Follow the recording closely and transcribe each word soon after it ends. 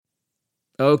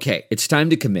Okay, it's time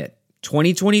to commit.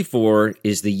 2024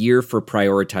 is the year for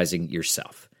prioritizing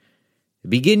yourself.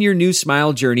 Begin your new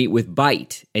smile journey with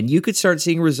Byte, and you could start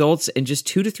seeing results in just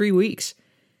 2 to 3 weeks.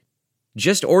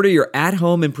 Just order your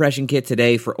at-home impression kit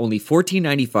today for only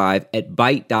 $14.95 at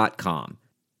Byte.com.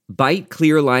 Byte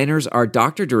clear liners are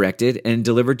doctor-directed and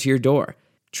delivered to your door.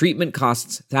 Treatment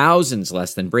costs thousands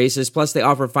less than braces, plus they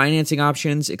offer financing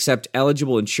options, accept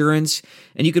eligible insurance,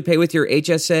 and you could pay with your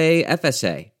HSA,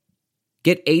 FSA.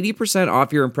 Get 80%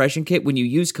 off your impression kit when you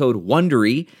use code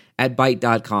WONDERY at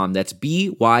Byte.com. That's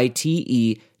BYTE.com.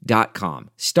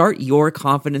 Start your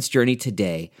confidence journey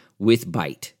today with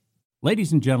Byte.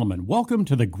 Ladies and gentlemen, welcome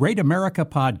to the Great America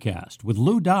Podcast with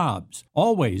Lou Dobbs,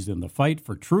 always in the fight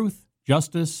for truth,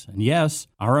 justice, and yes,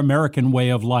 our American way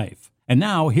of life. And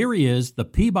now, here he is, the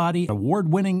Peabody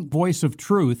Award-winning voice of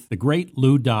truth, the great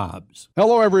Lou Dobbs.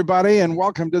 Hello, everybody, and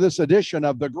welcome to this edition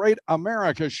of the Great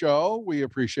America Show. We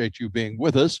appreciate you being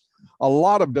with us. A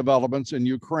lot of developments in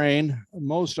Ukraine,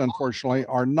 most unfortunately,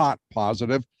 are not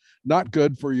positive, not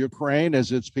good for Ukraine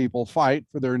as its people fight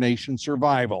for their nation's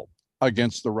survival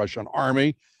against the Russian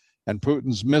army and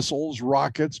Putin's missiles,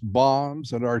 rockets,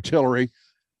 bombs, and artillery.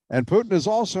 And Putin has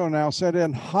also now sent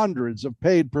in hundreds of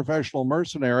paid professional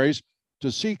mercenaries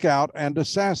to seek out and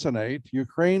assassinate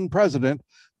Ukraine President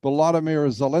Volodymyr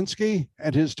Zelensky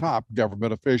and his top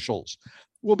government officials.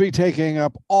 We'll be taking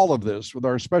up all of this with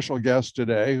our special guest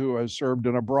today, who has served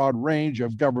in a broad range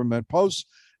of government posts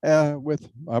with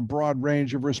a broad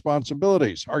range of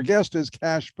responsibilities. Our guest is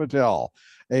Kash Patel,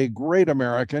 a great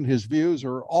American. His views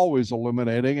are always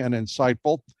illuminating and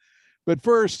insightful. But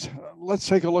first, let's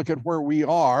take a look at where we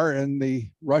are in the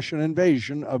Russian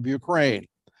invasion of Ukraine.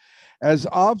 As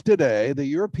of today, the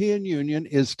European Union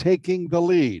is taking the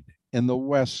lead in the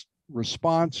West's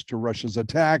response to Russia's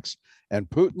attacks and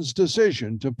Putin's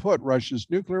decision to put Russia's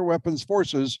nuclear weapons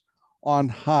forces on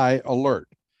high alert.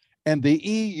 And the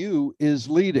EU is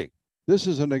leading. This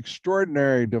is an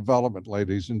extraordinary development,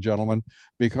 ladies and gentlemen,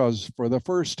 because for the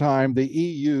first time, the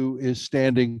EU is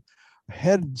standing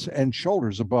heads and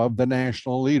shoulders above the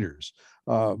national leaders.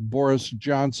 Boris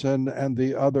Johnson and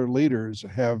the other leaders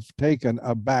have taken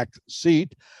a back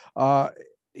seat.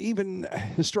 Even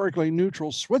historically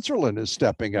neutral Switzerland is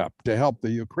stepping up to help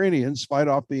the Ukrainians fight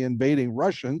off the invading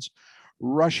Russians.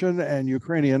 Russian and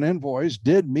Ukrainian envoys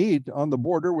did meet on the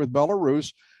border with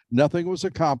Belarus. Nothing was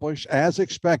accomplished as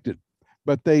expected,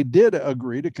 but they did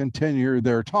agree to continue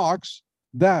their talks.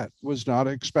 That was not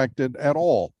expected at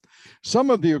all. Some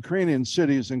of the Ukrainian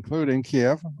cities, including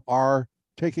Kiev, are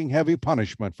taking heavy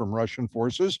punishment from Russian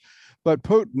forces, but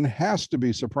Putin has to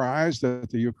be surprised that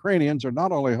the Ukrainians are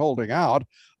not only holding out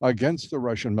against the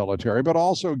Russian military, but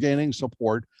also gaining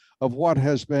support of what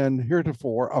has been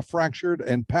heretofore a fractured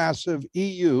and passive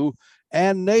EU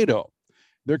and NATO.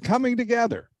 They're coming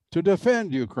together to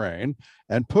defend Ukraine,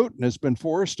 and Putin has been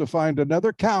forced to find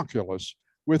another calculus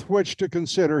with which to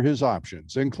consider his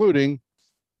options, including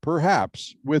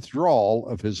perhaps withdrawal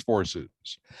of his forces.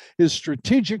 His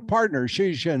strategic partner,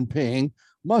 Xi Jinping,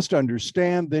 must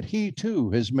understand that he too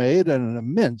has made an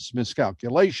immense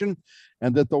miscalculation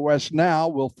and that the West now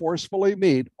will forcefully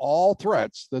meet all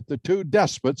threats that the two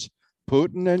despots,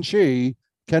 Putin and Xi,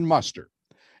 can muster.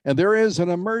 And there is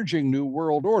an emerging new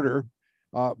world order,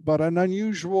 but an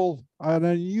unusual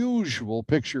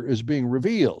picture is being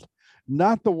revealed.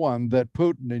 Not the one that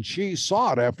Putin and Xi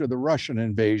sought after the Russian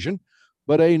invasion,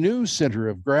 but a new center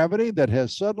of gravity that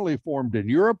has suddenly formed in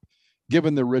Europe,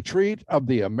 given the retreat of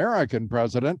the American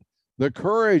president, the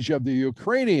courage of the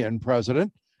Ukrainian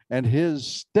president, and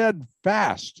his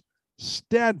steadfast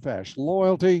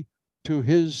loyalty to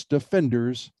his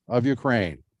defenders of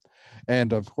Ukraine.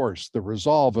 And of course, the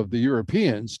resolve of the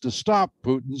Europeans to stop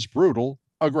Putin's brutal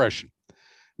aggression.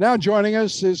 Now joining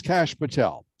us is Kash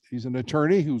Patel. He's an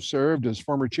attorney who served as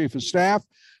former chief of staff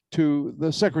to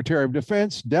the Secretary of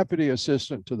Defense, Deputy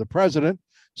Assistant to the President,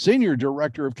 Senior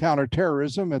Director of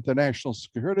Counterterrorism at the National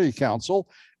Security Council,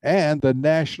 and the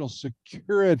National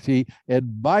Security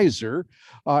Advisor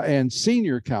and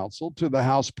Senior Counsel to the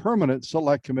House Permanent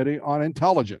Select Committee on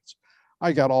Intelligence.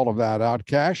 I got all of that out,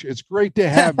 Kash. It's great to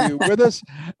have you with us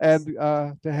and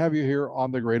to have you here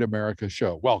on the Great America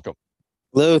Show. Welcome.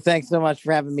 Lou, thanks so much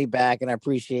for having me back, and I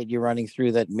appreciate you running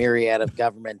through that myriad of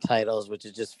government titles, which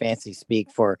is just fancy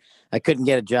speak for I couldn't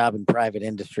get a job in private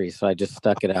industry, so I just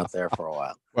stuck it out there for a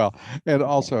while. Well, and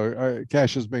also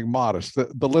Kash is being modest.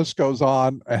 The list goes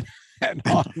on and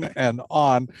on and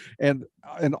on, and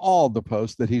in all the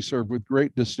posts that he served with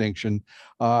great distinction.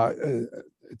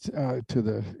 to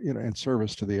the, in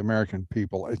service to the American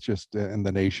people. It's just and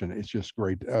the nation. It's just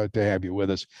great to have you with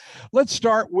us. Let's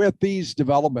start with these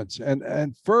developments,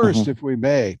 and first, if we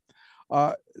may,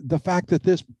 the fact that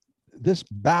this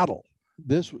battle,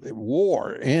 this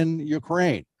war in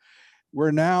Ukraine,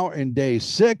 we're now in day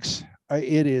 6.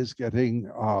 It is getting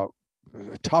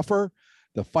tougher.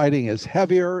 The fighting is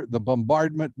heavier, the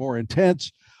bombardment more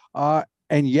intense,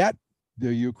 and yet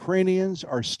the Ukrainians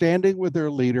are standing with their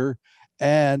leader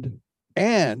and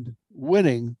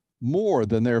winning more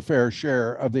than their fair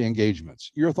share of the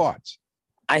engagements. Your thoughts?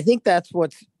 I think that's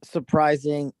what's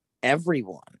surprising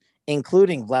everyone,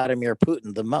 including Vladimir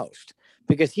Putin, the most,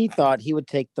 because he thought he would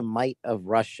take the might of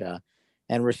Russia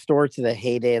and restore to the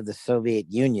heyday of the Soviet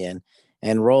Union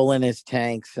and roll in his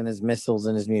tanks and his missiles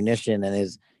and his munition and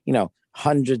his,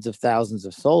 hundreds of thousands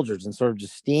of soldiers and sort of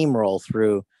just steamroll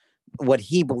through what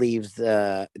he believes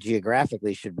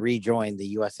geographically should rejoin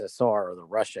the USSR or the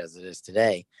Russia as it is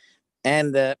today.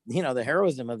 And the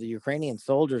heroism of the Ukrainian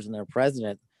soldiers and their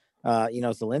president,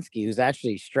 Zelensky, who's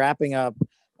actually strapping up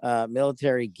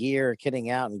military gear, kitting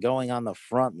out, and going on the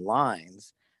front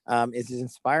lines, is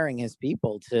inspiring his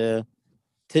people to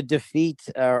defeat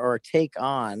or take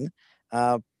on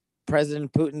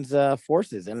President Putin's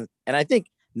forces. And I think,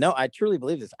 no, I truly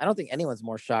believe this. I don't think anyone's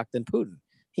more shocked than Putin.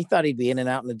 He thought he'd be in and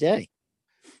out in a day.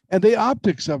 And the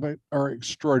optics of it are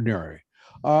extraordinary.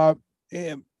 The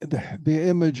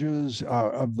images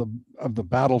of the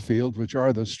battlefield, which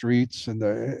are the streets and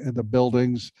the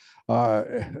buildings,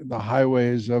 the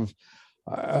highways of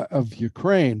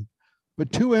Ukraine,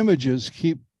 but two images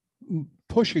keep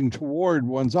pushing toward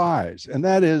one's eyes, and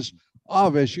that is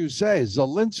of, as you say,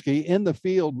 Zelensky in the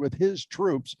field with his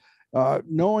troops,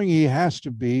 knowing he has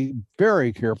to be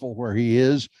very careful where he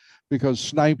is, because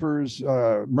snipers,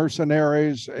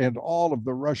 mercenaries, and all of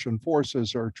the Russian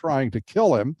forces are trying to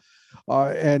kill him,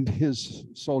 and his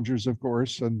soldiers, of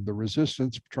course, and the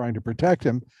resistance trying to protect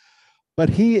him. But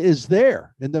he is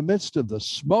there in the midst of the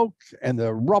smoke and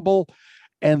the rubble,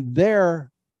 and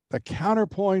there, the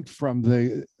counterpoint from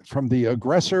the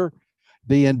aggressor,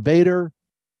 the invader.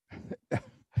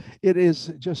 It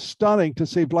is just stunning to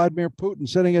see Vladimir Putin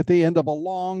sitting at the end of a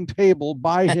long table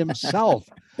by himself,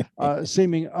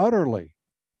 seeming utterly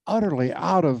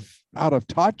out of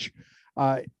touch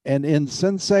and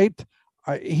insensate.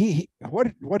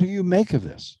 What do you make of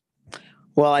this?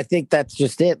 Well, I think that's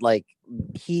just it. Like,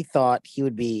 he thought he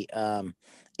would be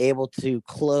able to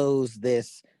close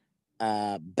this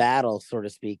battle, so to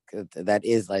speak, that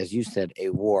is, as you said, a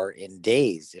war in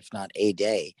days, if not a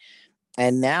day.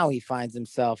 And now he finds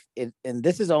himself and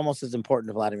this is almost as important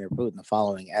to Vladimir Putin, the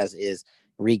following, as is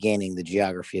regaining the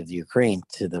geography of the Ukraine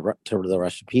to the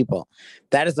Russian people.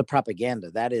 That is the propaganda.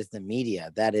 That is the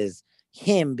media. That is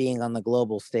him being on the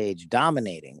global stage,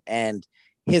 dominating. And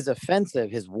his offensive,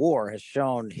 his war, has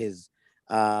shown his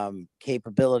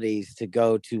capabilities to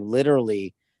go to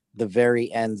literally the very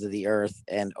ends of the earth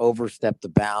and overstep the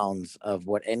bounds of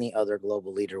what any other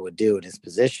global leader would do in his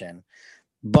position.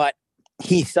 But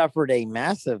he suffered a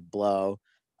massive blow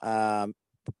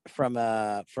from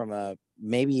a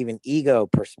maybe even ego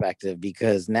perspective,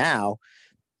 because now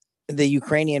the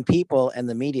Ukrainian people, and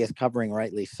the media is covering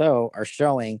rightly so, are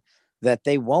showing that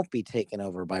they won't be taken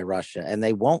over by Russia, and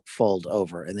they won't fold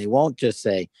over, and they won't just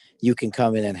say, you can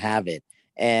come in and have it.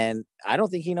 And I don't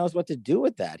think he knows what to do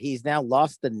with that. He's now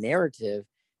lost the narrative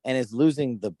and is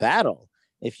losing the battle,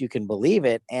 if you can believe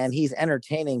it. And he's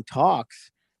entertaining talks,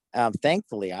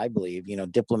 thankfully, I believe,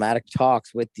 diplomatic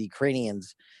talks with the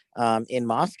Ukrainians in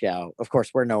Moscow. Of course,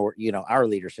 we're nowhere, our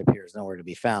leadership here is nowhere to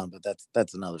be found, but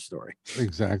that's another story.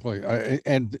 Exactly.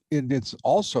 And it's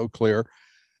also clear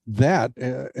that,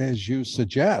 as you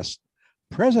suggest,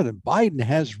 President Biden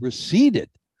has receded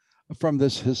from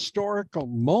this historical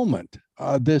moment,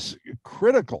 this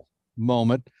critical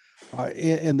moment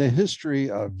in the history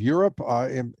of Europe,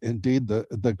 indeed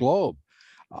the globe.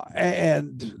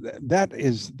 And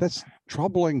that's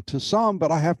troubling to some,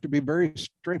 but I have to be very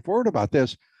straightforward about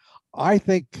this. I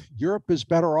think Europe is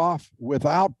better off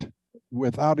without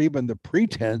even the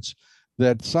pretense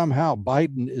that somehow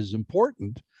Biden is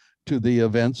important to the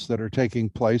events that are taking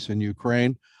place in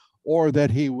Ukraine, or that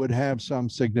he would have some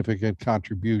significant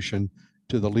contribution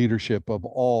to the leadership of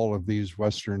all of these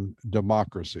Western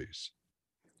democracies.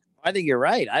 I think you're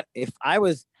right. If I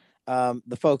was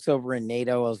the folks over in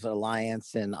NATO's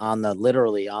alliance and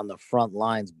literally on the front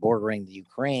lines bordering the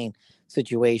Ukraine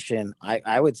situation,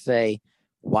 I would say,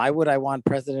 why would I want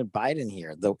President Biden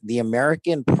here? The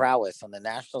American prowess on the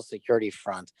national security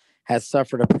front has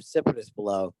suffered a precipitous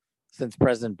blow since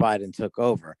President Biden took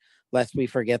over. Lest we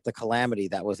forget the calamity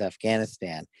that was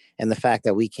Afghanistan, and the fact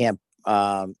that we can't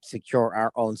secure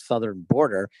our own southern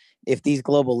border. If these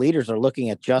global leaders are looking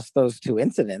at just those two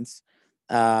incidents,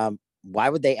 why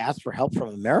would they ask for help from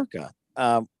America?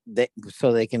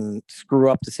 So they can screw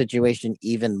up the situation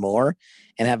even more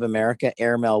and have America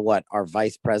airmail our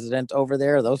vice president over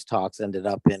there. Those talks ended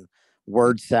up in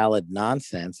word salad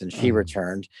nonsense, and she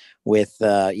returned with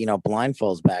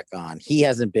blindfolds back on. He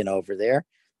hasn't been over there.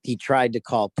 He tried to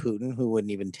call Putin, who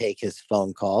wouldn't even take his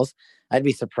phone calls. I'd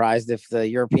be surprised if the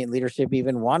European leadership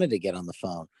even wanted to get on the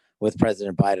phone with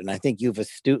President Biden. I think you've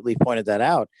astutely pointed that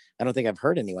out. I don't think I've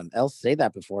heard anyone else say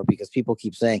that before, because people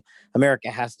keep saying America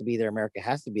has to be there. America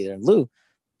has to be there. And Lou,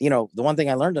 the one thing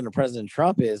I learned under President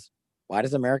Trump is, why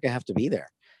does America have to be there?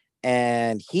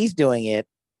 And he's doing it,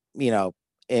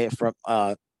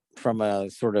 from a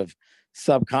sort of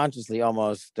subconsciously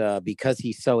almost, because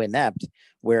he's so inept,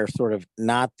 we're sort of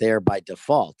not there by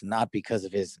default, not because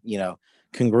of his,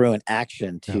 congruent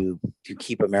action to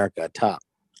keep America atop.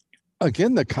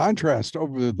 Again, the contrast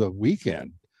over the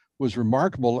weekend was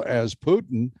remarkable as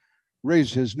Putin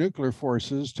raised his nuclear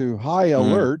forces to high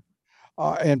alert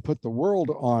and put the world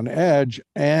on edge.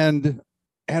 And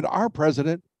our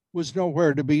president was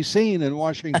nowhere to be seen in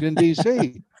Washington,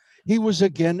 D.C. He was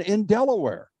again in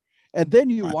Delaware. And then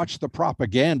you watch the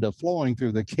propaganda flowing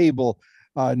through the cable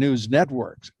news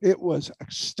networks. It was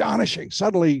astonishing.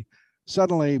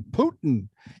 Suddenly Putin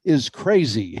is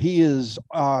crazy. He is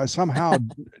somehow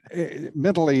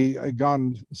mentally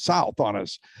gone south on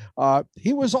us.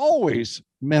 He was always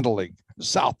mentally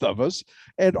south of us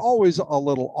and always a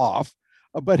little off,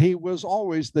 but he was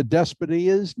always the despot he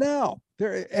is now.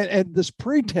 And this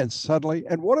pretense suddenly,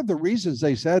 and one of the reasons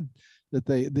they said that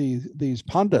these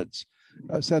pundits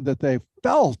said that they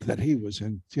felt that he was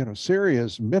in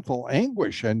serious mental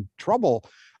anguish and trouble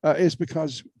is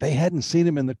because they hadn't seen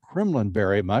him in the Kremlin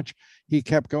very much. He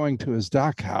kept going to his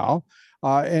Dachau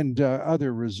and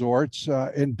other resorts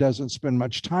and doesn't spend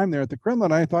much time there at the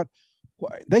Kremlin. I thought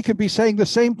they could be saying the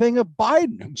same thing of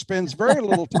Biden, who spends very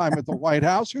little time at the White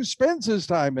House, who spends his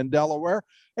time in Delaware,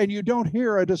 and you don't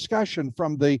hear a discussion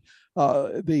from the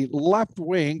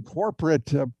left-wing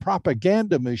corporate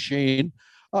propaganda machine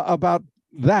about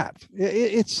that.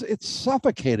 It's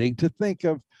suffocating to think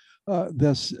of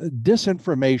this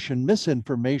disinformation,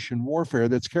 misinformation warfare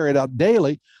that's carried out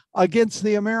daily against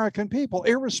the American people,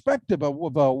 irrespective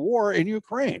of a war in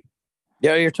Ukraine.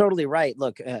 Yeah, you're totally right.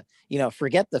 Look,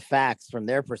 forget the facts from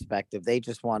their perspective. They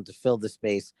just want to fill the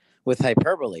space with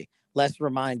hyperbole. Let's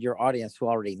remind your audience who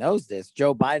already knows this.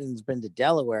 Joe Biden's been to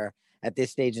Delaware at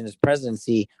this stage in his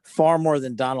presidency far more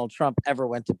than Donald Trump ever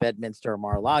went to Bedminster or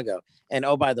Mar-a-Lago. And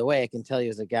oh, by the way, I can tell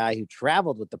you as a guy who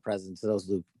traveled with the president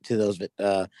to those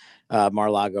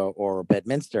Mar-a-Lago or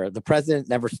Bedminster, the president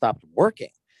never stopped working.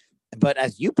 But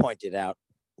as you pointed out,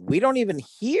 we don't even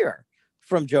hear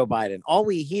from Joe Biden. All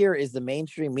we hear is the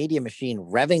mainstream media machine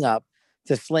revving up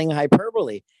to sling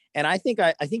hyperbole. And I think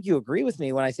you agree with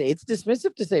me when I say it's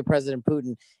dismissive to say President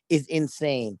Putin is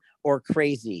insane or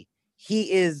crazy.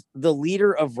 He is the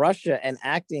leader of Russia and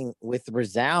acting with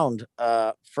resound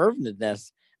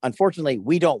ferventness. Unfortunately,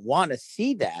 we don't want to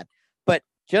see that. But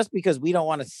just because we don't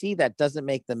want to see that doesn't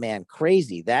make the man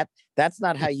crazy. That's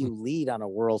not how you lead on a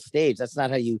world stage. That's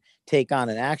not how you take on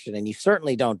an action. And you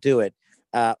certainly don't do it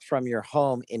from your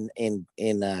home in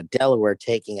Delaware,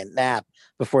 taking a nap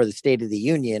before the State of the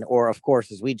Union, or, of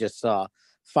course, as we just saw,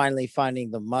 finally finding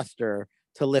the muster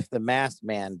to lift the mask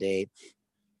mandate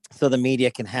so the media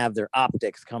can have their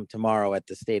optics come tomorrow at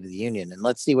the State of the Union. And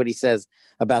let's see what he says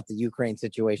about the Ukraine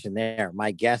situation there.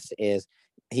 My guess is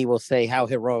he will say how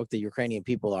heroic the Ukrainian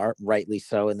people are, rightly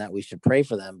so, and that we should pray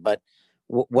for them. But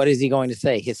what is he going to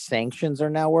say? His sanctions are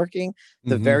now working.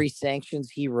 The very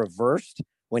sanctions he reversed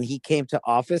when he came to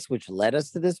office, which led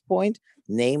us to this point,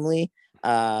 namely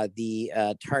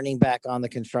the turning back on the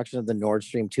construction of the Nord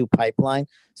Stream 2 pipeline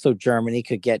so Germany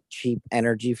could get cheap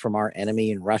energy from our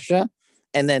enemy in Russia.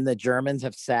 And then the Germans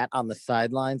have sat on the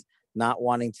sidelines, not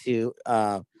wanting to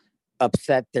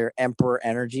upset their Emperor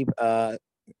energy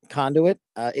conduit.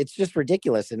 It's just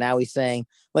ridiculous. And now he's saying,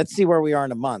 let's see where we are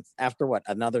in a month. After what,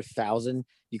 another 1,000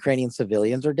 Ukrainian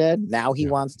civilians are dead. Now he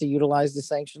wants to utilize the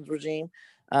sanctions regime.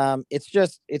 It's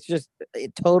just a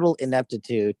total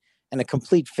ineptitude and a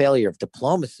complete failure of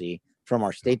diplomacy from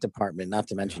our State Department, not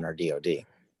to mention our DOD.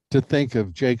 To think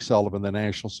of Jake Sullivan, the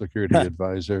National Security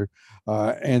Advisor,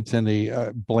 Anthony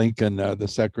Blinken, the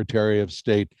Secretary of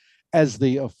State, as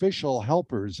the official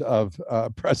helpers of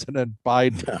President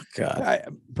Biden. Oh,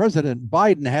 God. President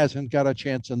Biden hasn't got a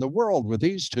chance in the world with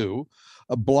these two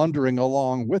blundering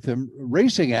along with him,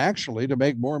 racing actually to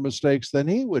make more mistakes than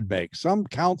he would make. Some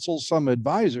counsel, some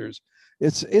advisors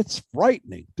it's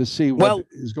frightening to see what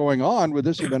is going on with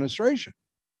this administration.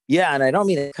 Yeah, and I don't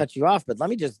mean to cut you off, but let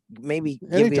me just maybe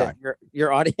give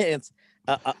your audience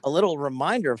a little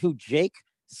reminder of who Jake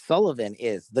Sullivan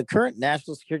is. The current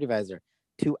national security advisor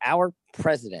to our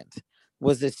president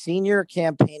was a senior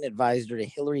campaign advisor to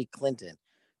Hillary Clinton,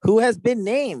 who has been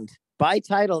named by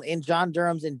title in John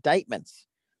Durham's indictments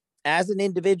as an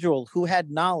individual who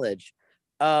had knowledge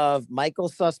of Michael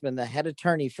Sussman, the head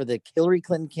attorney for the Hillary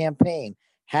Clinton campaign,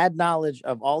 had knowledge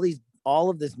of all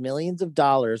of this millions of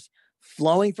dollars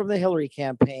flowing from the Hillary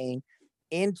campaign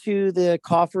into the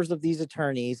coffers of these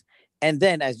attorneys. And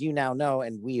then, as you now know,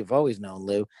 and we have always known,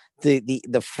 Lou,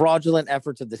 the fraudulent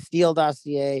efforts of the Steele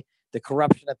dossier, the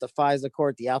corruption at the FISA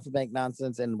court, the Alpha Bank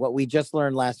nonsense, and what we just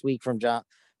learned last week from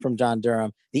John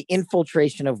Durham, the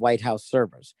infiltration of White House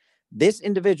servers. This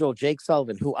individual, Jake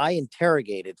Sullivan, who I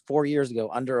interrogated 4 years ago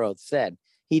under oath, said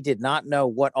he did not know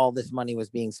what all this money was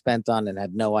being spent on and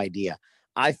had no idea.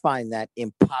 I find that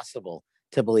impossible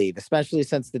to believe, especially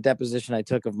since the deposition I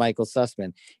took of Michael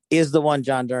Sussman is the one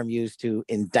John Durham used to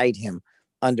indict him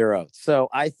under oath. So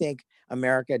I think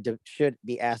America should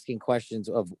be asking questions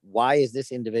of why is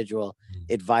this individual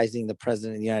advising the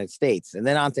president of the United States? And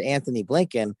then on to Anthony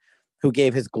Blinken, who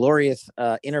gave his glorious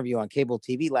interview on cable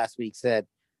TV last week, said,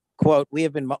 quote, we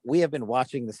have been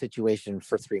watching the situation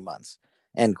for 3 months,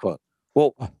 end quote.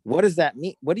 Well, what does that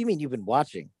mean? What do you mean you've been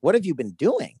watching? What have you been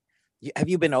doing? Have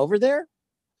you been over there?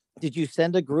 Did you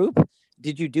send a group?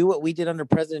 Did you do what we did under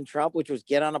President Trump, which was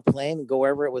get on a plane and go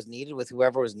wherever it was needed with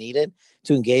whoever was needed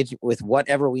to engage with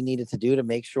whatever we needed to do to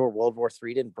make sure World War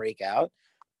III didn't break out?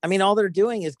 I mean, all they're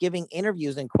doing is giving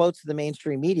interviews and quotes to the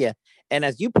mainstream media. And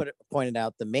as you pointed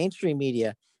out, the mainstream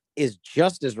media is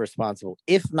just as responsible,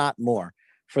 if not more,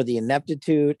 for the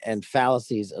ineptitude and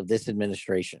fallacies of this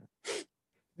administration.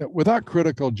 Without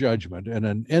critical judgment and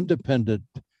an independent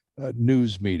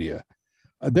news media,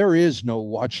 there is no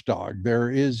watchdog.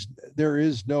 There is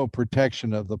no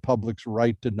protection of the public's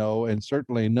right to know, and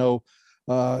certainly no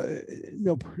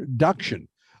production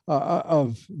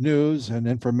of news and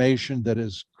information that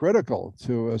is critical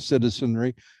to a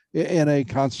citizenry in a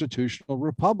constitutional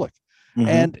republic. Mm-hmm.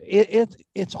 And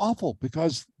it's awful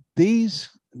because these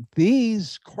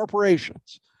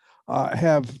corporations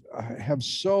have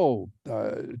so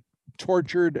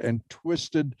tortured and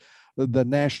twisted the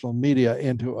national media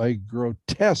into a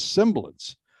grotesque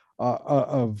semblance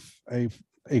of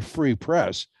a free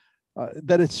press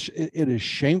that it is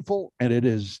shameful, and it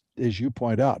is, as you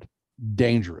point out,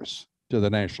 dangerous to the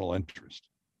national interest.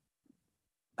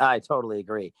 I totally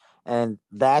agree. And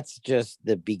that's just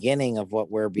the beginning of what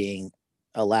we're being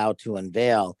allowed to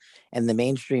unveil. And the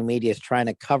mainstream media is trying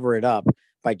to cover it up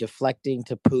by deflecting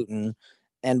to Putin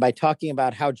and by talking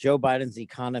about how Joe Biden's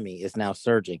economy is now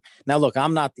surging. Now, look,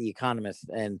 I'm not the economist,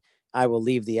 and I will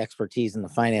leave the expertise in the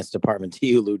finance department to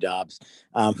you, Lou Dobbs,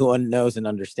 who knows and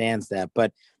understands that.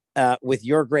 But with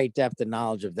your great depth and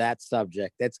knowledge of that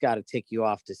subject, that's got to tick you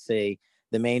off to see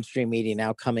the mainstream media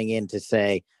now coming in to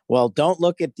say, well, don't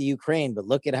look at the Ukraine, but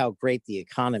look at how great the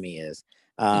economy is,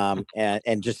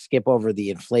 and just skip over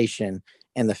the inflation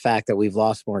and the fact that we've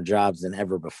lost more jobs than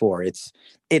ever before. It's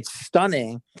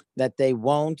stunning that they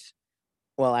won't.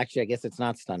 Well, actually, I guess it's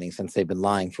not stunning since they've been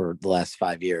lying for the last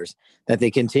 5 years, that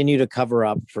they continue to cover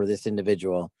up for this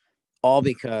individual, all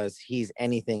because he's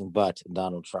anything but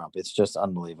Donald Trump. It's just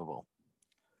unbelievable.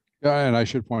 Yeah, and I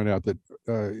should point out that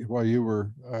while you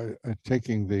were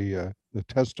taking the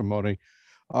testimony,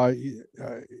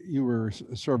 you were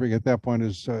serving at that point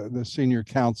as the senior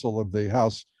counsel of the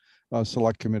House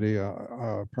Select Committee,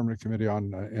 Permanent Committee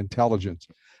on Intelligence.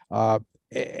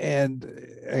 And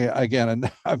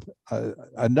again,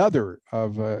 another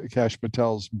of Kash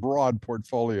Patel's broad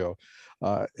portfolio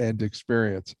and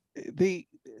experience. The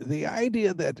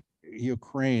idea that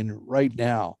Ukraine right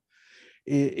now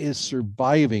is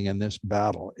surviving in this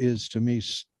battle is, to me,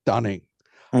 stunning.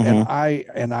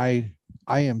 Mm-hmm. And I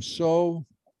am so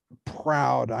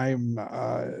proud. I'm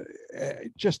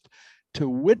just to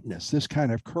witness this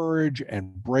kind of courage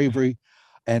and bravery,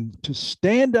 and to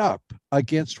stand up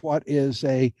against what is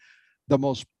the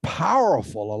most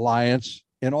powerful alliance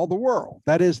in all the world.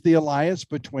 That is the alliance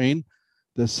between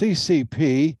the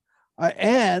CCP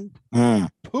and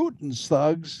Putin's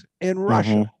thugs in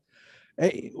Russia.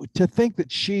 To think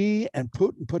that Xi and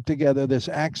Putin put together this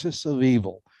axis of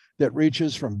evil that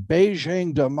reaches from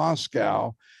Beijing to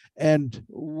Moscow, and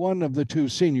one of the two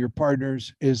senior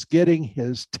partners is getting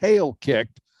his tail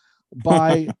kicked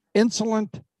by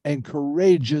insolent and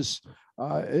courageous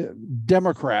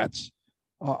Democrats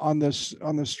on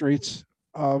the streets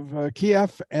of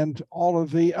Kiev and all of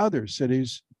the other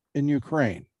cities in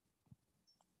Ukraine.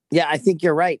 Yeah, I think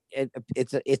you're right.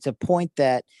 It's a point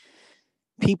that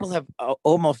people have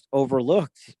almost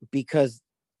overlooked because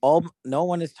no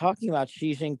one is talking about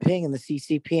Xi Jinping and the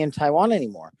CCP in Taiwan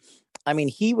anymore. I mean,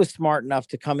 he was smart enough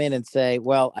to come in and say,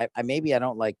 well, I maybe I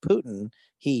don't like Putin,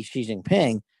 Xi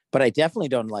Jinping, but I definitely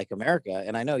don't like America.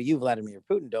 And I know you, Vladimir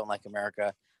Putin, don't like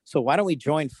America. So why don't we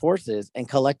join forces and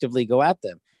collectively go at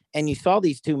them? And you saw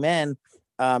these two men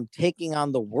taking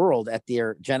on the world at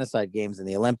their genocide games in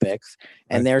the Olympics.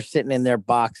 And Right. they're sitting in their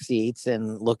box seats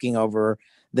and looking over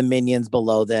the minions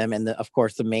below them. And of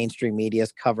course, the mainstream media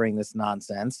is covering this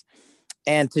nonsense.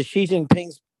 And to Xi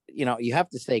Jinping's, you have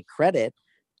to say credit,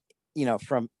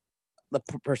 from the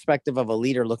perspective of a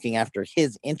leader looking after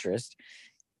his interest,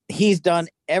 he's done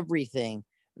everything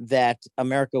that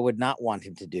America would not want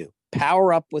him to do.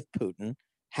 Power up with Putin,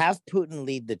 have Putin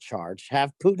lead the charge,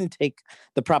 have Putin take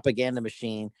the propaganda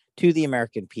machine to the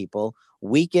American people,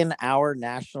 weaken our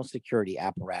national security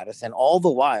apparatus. And all the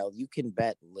while, you can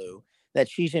bet, Lou, that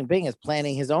Xi Jinping is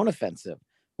planning his own offensive,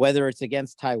 whether it's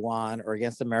against Taiwan or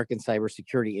against American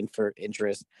cybersecurity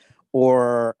interests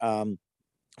or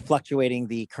fluctuating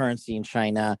the currency in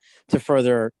China to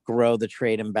further grow the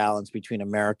trade imbalance between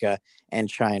America and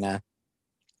China.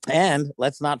 And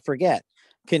let's not forget,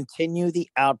 continue the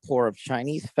outpour of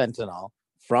Chinese fentanyl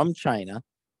from China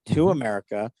to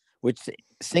America, which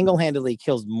single-handedly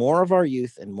kills more of our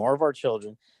youth and more of our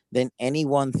children than any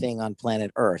one thing on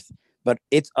planet Earth. But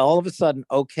it's all of a sudden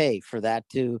okay for that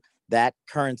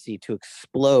currency to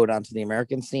explode onto the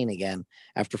American scene again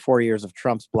after 4 years of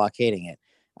Trump's blockading it.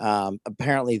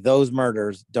 Apparently, those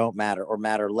murders don't matter or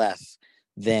matter less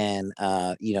than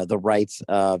the rights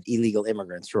of illegal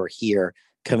immigrants who are here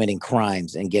committing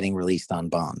crimes and getting released on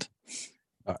bond.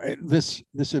 This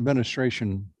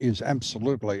administration is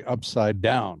absolutely upside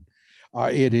down.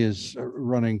 It is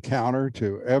running counter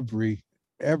to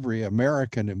every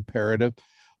American imperative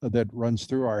that runs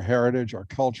through our heritage, our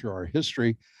culture, our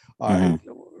history,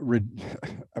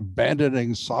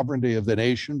 abandoning sovereignty of the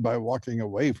nation by walking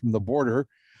away from the border,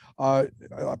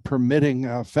 permitting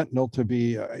fentanyl to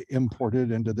be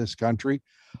imported into this country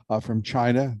from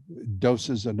China,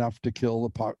 doses enough to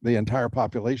kill the entire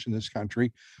population of this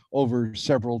country over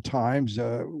several times,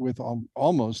 with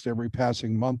almost every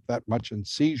passing month that much in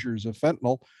seizures of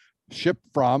fentanyl shipped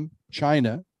from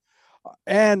China.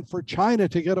 And for China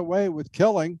to get away with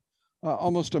killing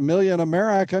almost 1 million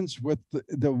Americans with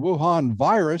the Wuhan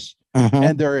virus,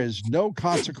 and there is no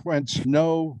consequence,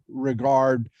 no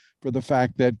regard for the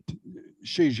fact that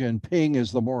Xi Jinping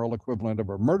is the moral equivalent of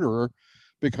a murderer,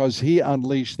 because he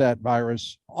unleashed that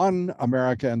virus on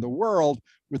America and the world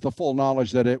with the full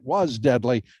knowledge that it was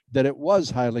deadly, that it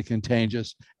was highly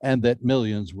contagious, and that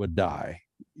millions would die.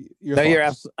 You're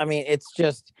absolutely. I mean, it's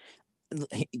just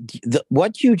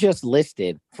what you just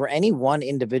listed for any one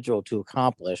individual to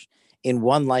accomplish in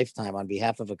one lifetime on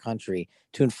behalf of a country,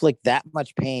 to inflict that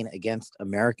much pain against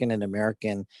American and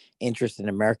American interests in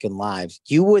American lives.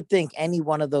 You would think any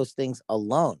one of those things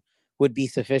alone would be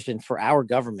sufficient for our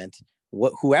government,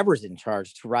 whoever's in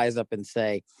charge, to rise up and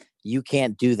say, you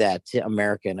can't do that to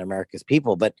America and America's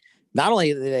people. But not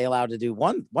only are they allowed to do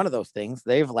one of those things,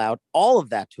 they've allowed all of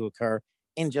that to occur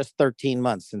in just 13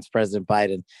 months since President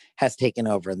Biden has taken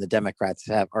over and the Democrats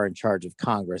are in charge of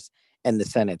Congress and the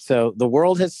Senate. So the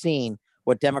world has seen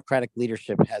what Democratic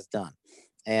leadership has done.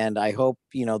 And I hope,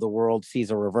 the world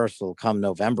sees a reversal come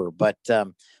November. But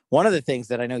one of the things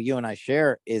that I know you and I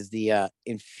share is the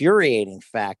infuriating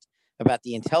fact about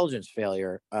the intelligence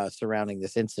failure surrounding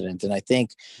this incident. And I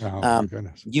think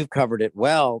you've covered it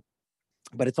well,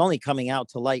 but it's only coming out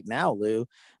to light now, Lou,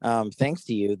 thanks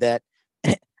to you, that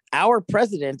our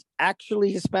president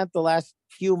actually has spent the last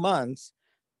few months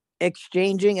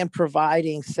exchanging and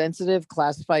providing sensitive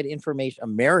classified information,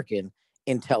 American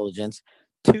intelligence,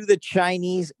 to the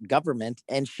Chinese government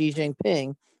and Xi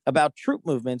Jinping about troop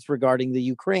movements regarding the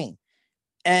Ukraine.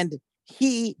 And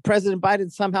President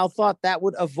Biden, somehow thought that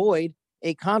would avoid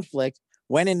a conflict,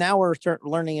 when in now we're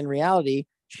learning in reality,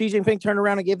 Xi Jinping turned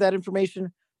around and gave that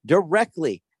information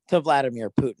directly to Vladimir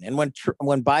Putin. And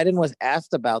when Biden was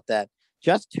asked about that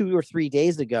just 2 or 3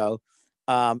 days ago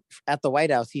at the White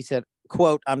House, he said,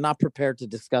 quote, "I'm not prepared to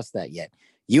discuss that yet."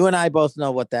 You and I both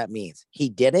know what that means. He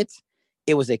did it.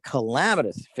 It was a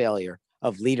calamitous failure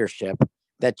of leadership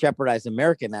that jeopardized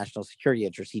American national security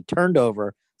interests. He turned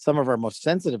over some of our most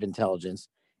sensitive intelligence,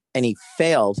 and he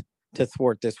failed to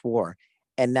thwart this war.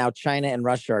 And now China and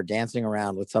Russia are dancing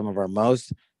around with some of our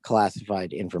most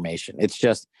classified information. It's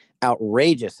just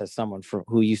outrageous as someone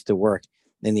who used to work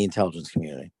in the intelligence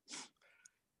community.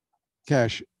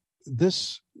 Cash,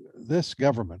 this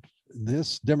government,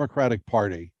 this Democratic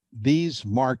Party these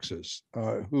Marxists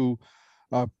who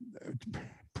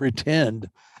pretend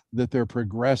that their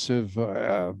progressive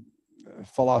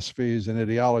philosophies and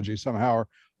ideology somehow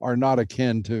are not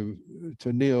akin to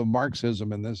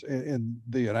neo-Marxism in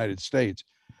the United States.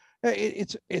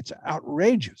 It's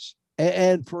outrageous.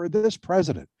 And for this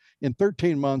president in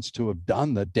 13 months to have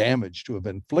done the damage, to have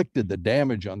inflicted the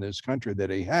damage on this country that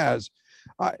he has,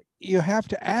 you have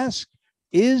to ask,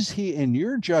 is he, in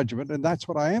your judgment, and that's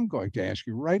what I am going to ask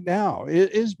you right now,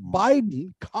 is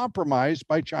Biden compromised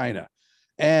by China?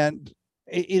 And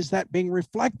is that being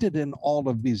reflected in all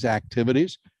of these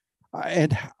activities?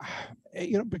 And,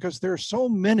 because there are so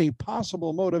many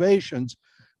possible motivations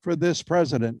for this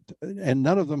president, and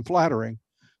none of them flattering,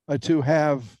 to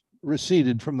have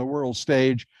receded from the world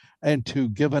stage and to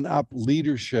given up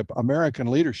leadership, American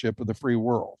leadership of the free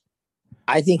world.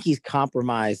 I think he's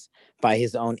compromised by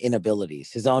his own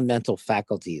inabilities, his own mental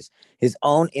faculties, his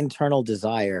own internal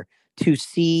desire to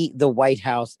see the White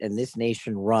House and this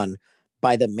nation run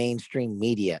by the mainstream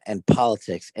media and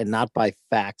politics, and not by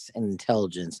facts and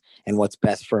intelligence and what's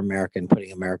best for America and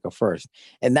putting America first.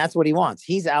 And that's what he wants.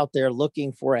 He's out there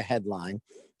looking for a headline,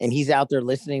 and he's out there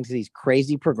listening to these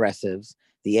crazy progressives,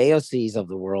 the AOCs of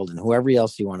the world, and whoever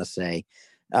else you want to say,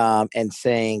 and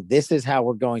saying, this is how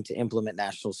we're going to implement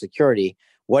national security.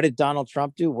 What did Donald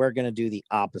Trump do? We're going to do the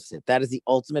opposite. That is the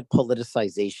ultimate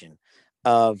politicization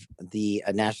of the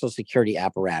national security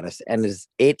apparatus. And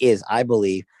it is, I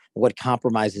believe, what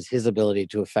compromises his ability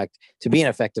to be an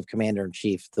effective commander in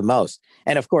chief the most.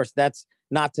 And of course, that's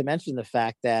not to mention the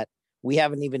fact that we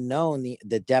haven't even known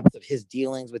the depth of his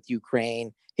dealings with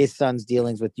Ukraine, his son's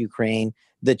dealings with Ukraine,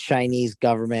 the Chinese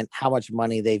government, how much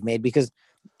money they've made, because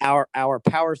our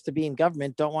powers to be in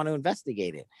government don't want to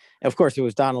investigate it. And of course, it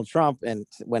was Donald Trump, and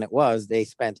when it was, they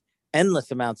spent endless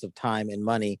amounts of time and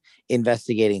money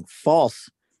investigating false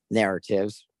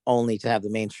narratives, only to have the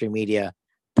mainstream media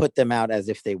put them out as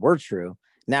if they were true.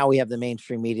 Now we have the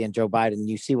mainstream media and Joe Biden.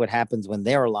 You see what happens when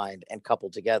they're aligned and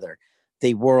coupled together.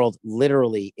 The world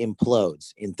literally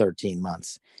implodes in 13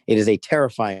 months. It is a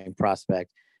terrifying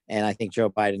prospect. And I think Joe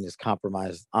Biden is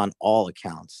compromised on all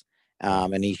accounts.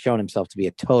 And he's shown himself to be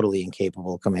a totally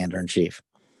incapable commander in chief.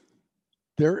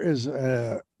 There is,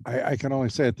 I can only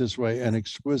say it this way, an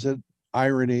exquisite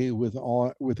irony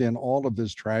within all of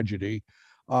this tragedy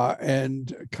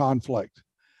and conflict.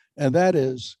 And that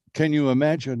is, can you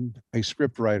imagine a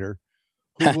scriptwriter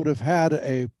who would have had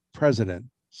a president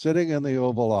sitting in the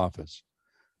Oval Office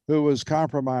who was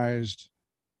compromised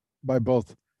by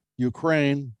both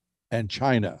Ukraine and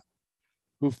China,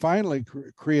 who finally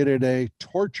created a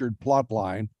tortured plot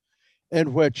line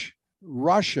in which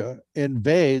Russia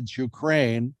invades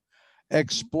Ukraine,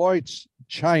 exploits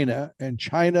China, and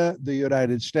China the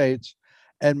United States.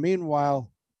 And meanwhile,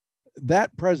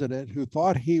 that president who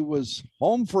thought he was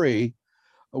home free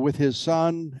with his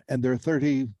son and their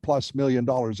 $30+ million,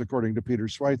 according to Peter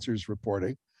Schweizer's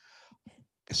reporting,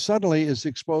 suddenly is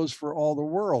exposed for all the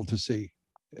world to see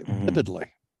vividly.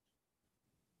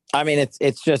 I mean,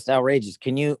 it's just outrageous.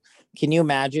 Can you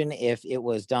imagine if it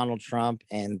was Donald Trump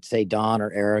and, say, Don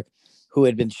or Eric, who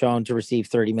had been shown to receive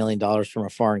 $30 million from a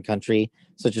foreign country,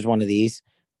 such as one of these?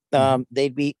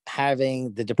 They'd be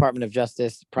having the Department of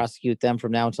Justice prosecute them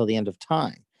from now until the end of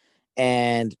time.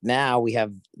 And now we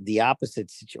have the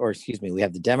opposite, we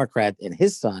have the Democrat and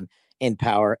his son in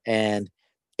power. And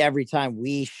every time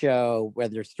we show,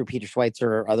 whether it's through Peter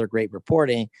Schweitzer or other great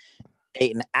reporting,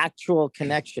 an actual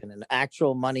connection, an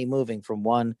actual money moving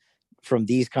from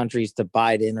these countries to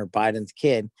Biden or Biden's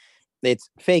kid, it's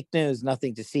fake news,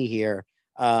 nothing to see here.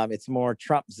 It's more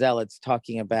Trump zealots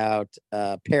talking about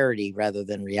parody rather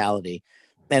than reality.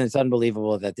 And it's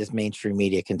unbelievable that this mainstream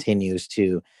media continues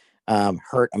to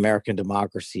hurt American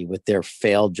democracy with their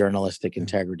failed journalistic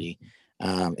integrity.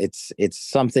 It's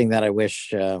something that I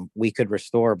wish we could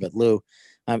restore. But Lou,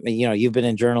 you've been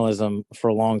in journalism for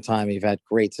a long time. You've had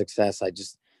great success.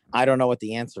 I don't know what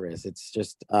the answer is. It's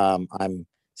just I'm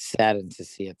saddened to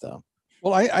see it, though.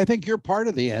 Well, I think you're part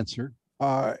of the answer.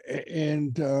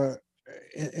 And the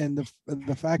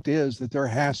fact is that there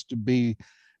has to be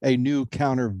a new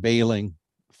countervailing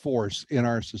force in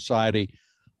our society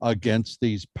against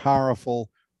these powerful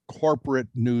corporate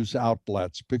news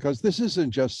outlets, because this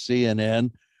isn't just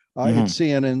CNN. It's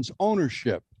CNN's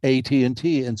ownership,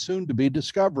 AT&T, and soon to be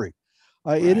Discovery.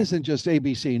 Right. It isn't just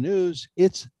ABC News.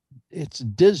 It's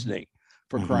Disney,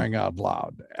 for crying out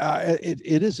loud.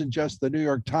 It isn't just the New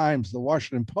York Times, the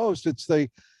Washington Post. It's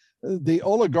the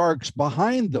oligarchs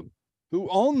behind them who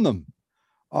own them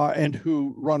and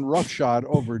who run roughshod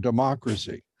over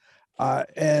democracy.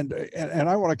 And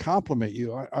I want to compliment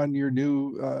you on your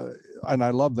new, and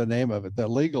I love the name of it, the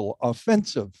Legal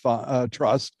Offensive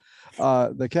Trust,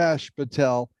 the Cash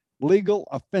Patel Legal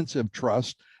Offensive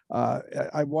Trust.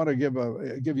 I want to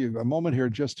give you a moment here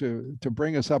just to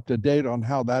bring us up to date on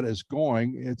how that is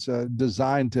going. It's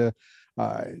designed to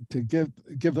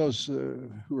give those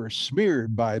who are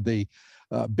smeared by the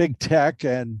big tech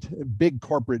and big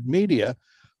corporate media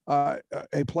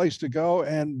a place to go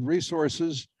and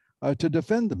resources to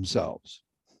defend themselves.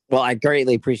 Well, I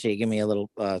greatly appreciate you giving me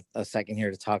a second here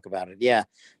to talk about it. Yeah.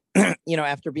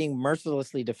 After being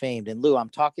mercilessly defamed, and Lou, I'm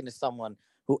talking to someone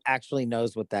who actually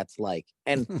knows what that's like.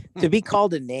 And to be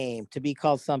called a name, to be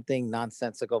called something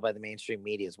nonsensical by the mainstream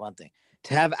media is one thing.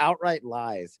 To have outright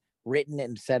lies written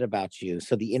and said about you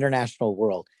so the international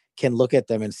world can look at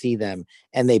them and see them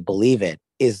and they believe it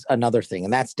is another thing.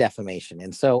 And that's defamation.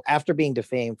 And so after being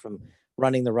defamed from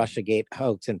running the Russiagate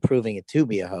hoax and proving it to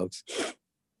be a hoax,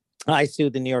 I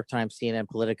sued the New York Times, CNN,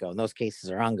 Politico, and those cases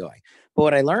are ongoing. But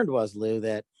what I learned was, Lou,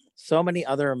 that so many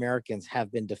other Americans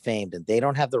have been defamed and they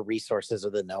don't have the resources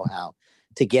or the know-how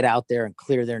to get out there and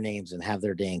clear their names and have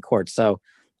their day in court. So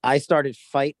I started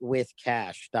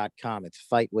fightwithcash.com. It's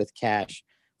fightwithcash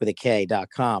with a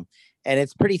K.com. And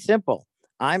it's pretty simple.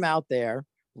 I'm out there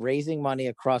raising money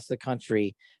across the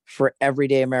country for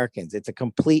everyday Americans. It's a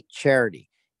complete charity.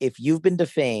 If you've been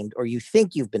defamed or you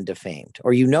think you've been defamed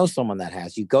or you know someone that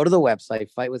has, you go to the website,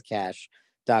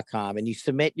 fightwithcash.com, and you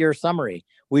submit your summary.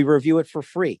 We review it for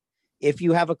free. If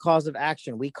you have a cause of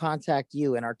action, we contact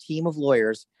you, and our team of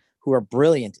lawyers who are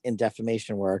brilliant in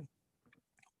defamation work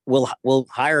will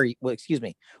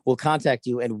contact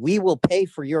you, and we will pay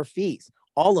for your fees,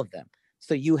 all of them.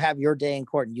 So you have your day in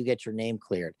court and you get your name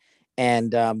cleared.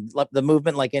 And the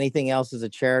movement, like anything else, is a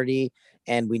charity,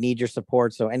 and we need your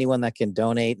support. So anyone that can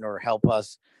donate or help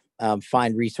us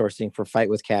find resourcing for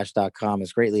fightwithcash.com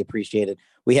is greatly appreciated.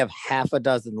 We have half a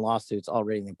dozen lawsuits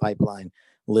already in the pipeline,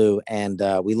 Lou, and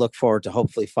we look forward to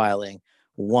hopefully filing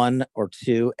one or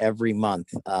two every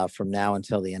month from now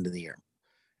until the end of the year.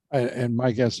 And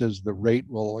my guess is the rate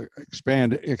will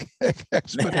expand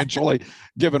exponentially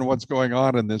given what's going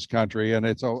on in this country. And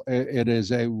it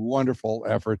is a wonderful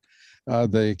effort.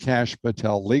 The Cash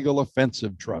Patel Legal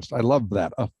Offensive Trust. I love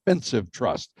that. Offensive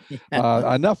trust.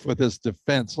 Enough with this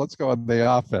defense. Let's go on the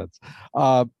offense.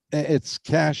 It's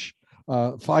Cash,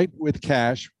 Fight with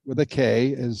Cash with a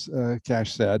K, as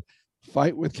Cash said,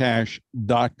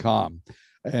 fightwithcash.com,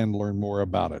 and learn more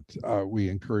about it. We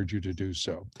encourage you to do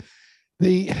so.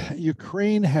 The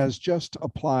Ukraine has just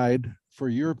applied for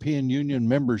European Union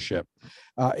membership,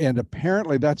 and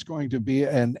apparently that's going to be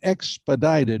an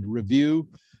expedited review.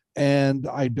 And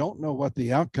I don't know what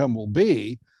the outcome will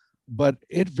be, but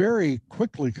it very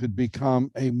quickly could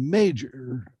become a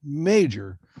major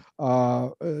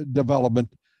development,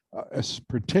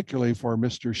 particularly for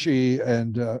Mr. Xi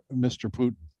and Mr.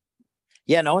 Putin.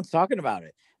 Yeah, no one's talking about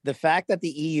it. The fact that the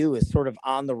EU is sort of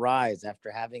on the rise after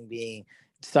having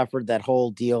suffered that whole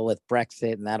deal with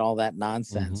Brexit and all that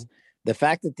nonsense. Mm-hmm. The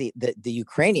fact that the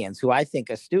Ukrainians, who I think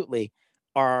astutely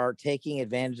are taking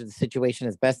advantage of the situation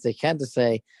as best they can to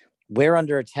say, we're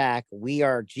under attack. We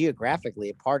are geographically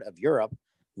a part of Europe.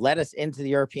 Let us into the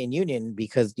European Union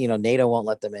because, NATO won't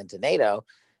let them into NATO.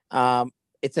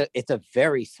 It's a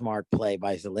very smart play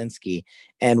by Zelensky,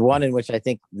 and one in which I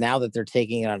think now that they're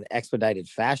taking it on an expedited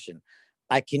fashion,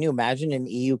 can you imagine an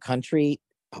EU country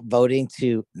voting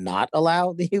to not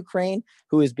allow the Ukraine,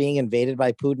 who is being invaded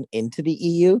by Putin, into the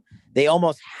EU? They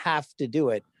almost have to do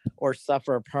it or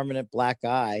suffer a permanent black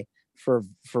eye for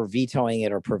vetoing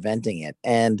it or preventing it.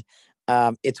 And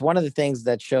it's one of the things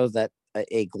that shows that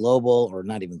a global, or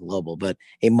not even global, but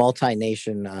a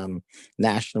multi-nation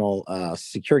national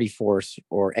security force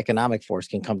or economic force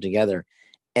can come together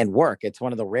and work. It's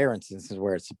one of the rare instances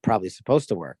where it's probably supposed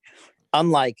to work.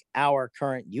 Unlike our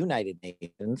current United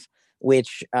Nations,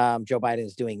 which Joe Biden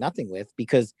is doing nothing with,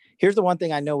 because here's the one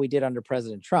thing I know we did under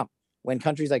President Trump. When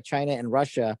countries like China and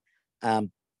Russia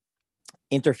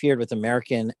interfered with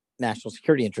American national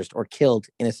security interest or killed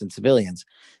innocent civilians,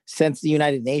 since the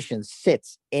United Nations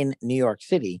sits in New York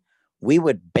City, we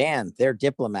would ban their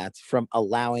diplomats from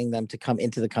allowing them to come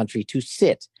into the country to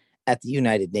sit at the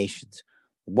United Nations.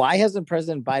 Why hasn't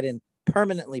President Biden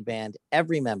permanently banned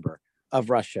every member of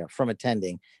Russia from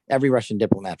attending, every Russian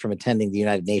diplomat from attending the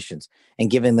United Nations and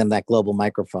giving them that global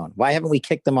microphone? Why haven't we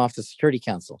kicked them off the Security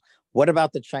Council? What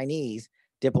about the Chinese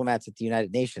diplomats at the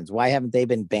United Nations? Why haven't they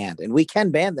been banned? And we can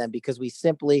ban them because we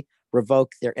simply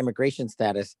revoke their immigration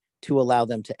status to allow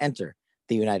them to enter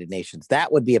the United Nations.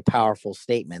 That would be a powerful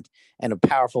statement and a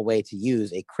powerful way to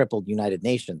use a crippled United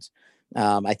Nations.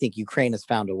 I think Ukraine has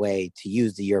found a way to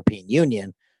use the European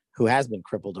Union, who has been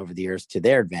crippled over the years, to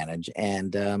their advantage,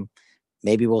 and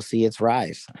maybe we'll see its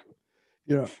rise.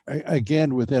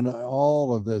 Again, within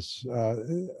all of this,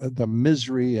 the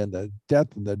misery and the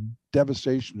death and the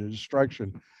devastation and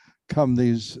destruction, come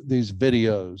these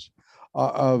videos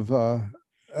of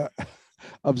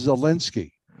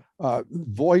Zelensky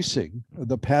voicing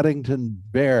the Paddington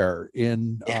Bear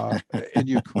in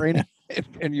Ukrainian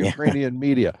Ukrainian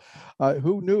media.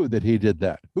 Who knew that he did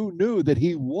that? Who knew that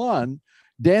he won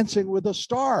Dancing with the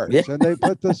Stars? Yeah. And they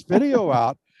put this video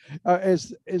out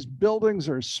as buildings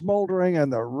are smoldering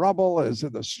and the rubble is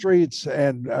in the streets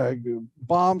and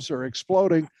bombs are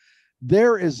exploding.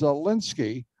 There is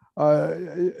Zelensky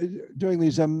doing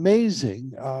these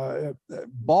amazing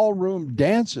ballroom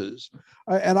dances,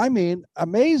 and I mean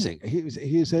amazing.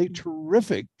 He's a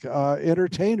terrific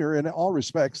entertainer in all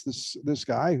respects. This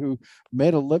guy who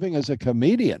made a living as a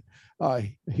comedian.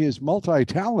 He is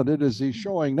multi-talented, as he's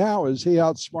showing now, as he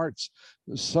outsmarts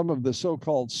some of the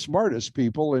so-called smartest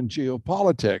people in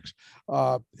geopolitics.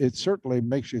 It certainly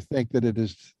makes you think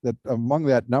that among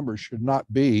that number should not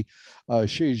be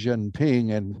Xi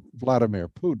Jinping and Vladimir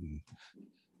Putin.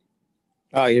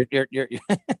 Oh, you're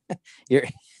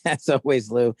as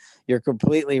always, Lou. You're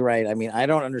completely right. I mean, I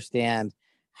don't understand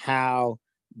how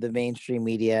the mainstream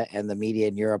media and the media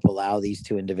in Europe allow these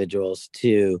two individuals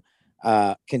to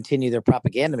continue their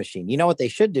propaganda machine. You know what they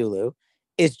should do, Lou,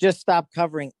 is just stop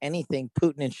covering anything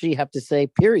Putin and Xi have to say,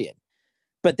 period.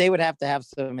 But they would have to have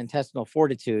some intestinal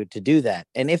fortitude to do that.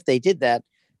 And if they did that,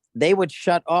 they would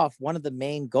shut off one of the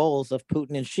main goals of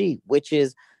Putin and Xi, which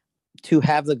is to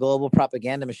have the global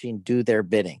propaganda machine do their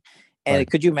bidding. And Right.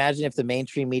 Could you imagine if the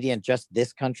mainstream media in just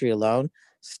this country alone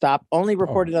stopped, only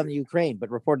reported on the Ukraine,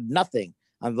 but reported nothing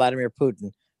on Vladimir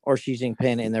Putin or Xi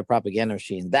Jinping in their propaganda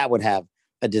machine? That would have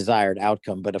a desired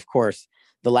outcome. But of course,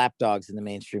 the lapdogs in the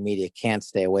mainstream media can't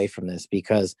stay away from this,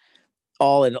 because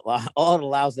all it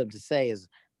allows them to say is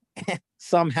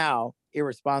somehow,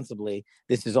 irresponsibly,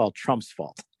 this is all Trump's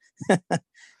fault.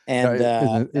 And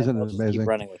isn't we'll it just amazing? keep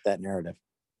running with that narrative.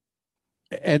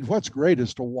 And what's great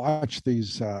is to watch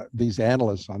these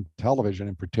analysts on television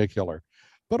in particular,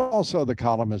 but also the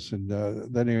columnists in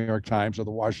the New York Times or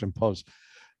the Washington Post,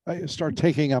 start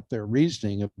taking up their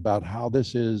reasoning about how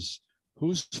this is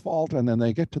whose fault. And then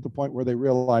they get to the point where they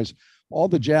realize all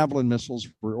the Javelin missiles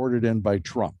were ordered in by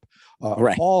Trump.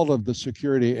 Right. All of the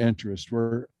security interests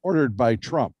were ordered by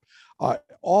Trump.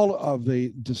 All of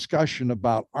the discussion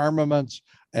about armaments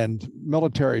and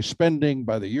military spending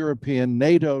by the European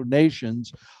NATO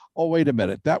nations. Oh, wait a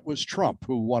minute. That was Trump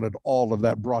who wanted all of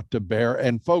that brought to bear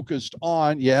and focused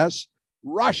on, yes,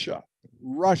 Russia,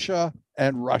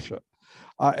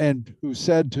 and who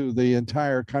said to the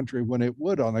entire country, when it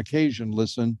would on occasion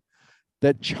listen,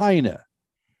 that China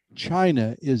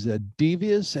is a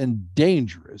devious and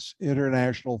dangerous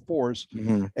international force,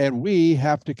 and we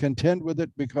have to contend with it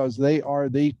because they are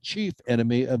the chief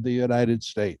enemy of the United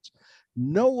States.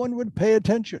 No one would pay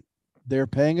attention. They're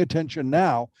paying attention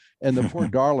now, and the poor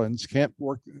darlings can't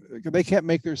work. They can't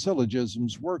make their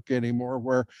syllogisms work anymore,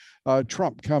 where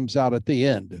Trump comes out at the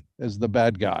end as the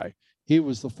bad guy. He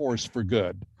was the force for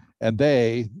good. And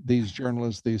these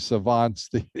journalists, these savants,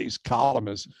 these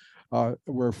columnists,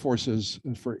 were forces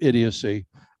for idiocy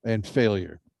and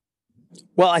failure.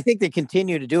 Well, I think they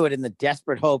continue to do it in the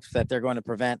desperate hopes that they're going to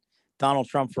prevent Donald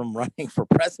Trump from running for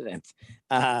president,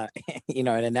 and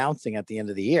announcing at the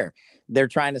end of the year. They're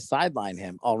trying to sideline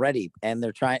him already. And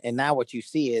now what you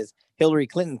see is Hillary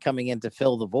Clinton coming in to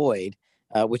fill the void,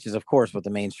 which is, of course, what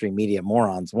the mainstream media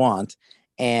morons want.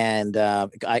 And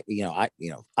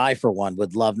I, for one,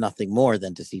 would love nothing more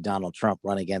than to see Donald Trump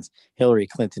run against Hillary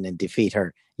Clinton and defeat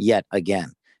her yet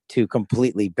again, to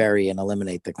completely bury and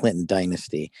eliminate the Clinton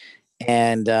dynasty,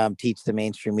 and teach the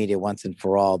mainstream media once and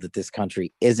for all that this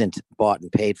country isn't bought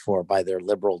and paid for by their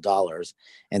liberal dollars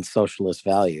and socialist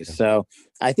values. So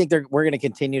I think we're going to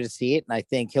continue to see it. And I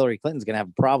think Hillary Clinton's going to have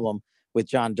a problem with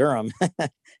John Durham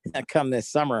come this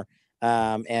summer,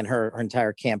 and her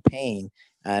entire campaign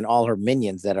and all her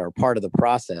minions that are part of the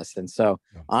process. And so,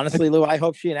 honestly, Lou, I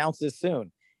hope she announces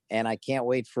soon. And I can't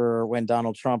wait for when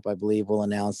Donald Trump, I believe, will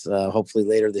announce hopefully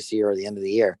later this year or the end of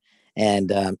the year.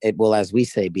 And it will, as we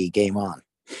say, be game on.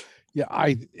 Yeah,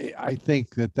 I think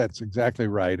that's exactly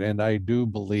right. And I do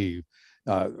believe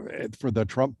for the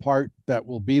Trump part, that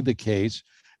will be the case.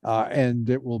 And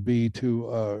it will be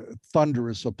to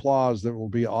thunderous applause that will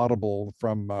be audible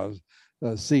from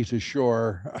sea to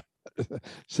shore.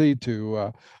 Sea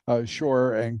to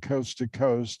shore and coast to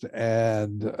coast,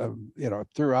 and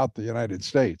throughout the United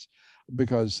States.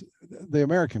 because the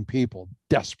American people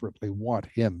desperately want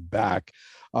him back.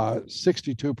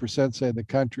 62% say the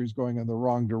country is going in the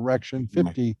wrong direction.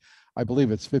 I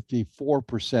believe it's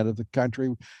 54% of the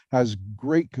country has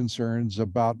great concerns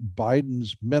about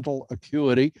Biden's mental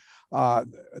acuity,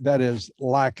 that is,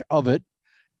 lack of it.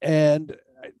 And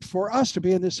for us to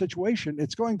be in this situation,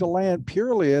 it's going to land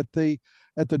purely at the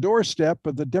doorstep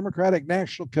of the Democratic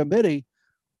National Committee,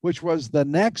 which was the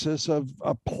nexus of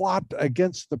a plot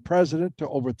against the president to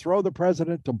overthrow the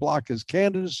president, to block his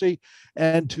candidacy,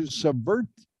 and to subvert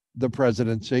the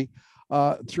presidency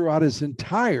throughout his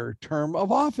entire term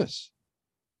of office.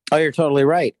 Oh, you're totally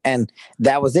right. And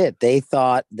that was it. They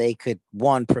thought they could,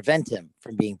 one, prevent him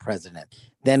from being president.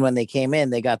 Then when they came in,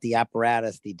 they got the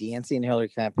apparatus, the DNC and Hillary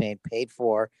campaign paid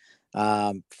for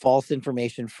false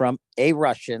information from many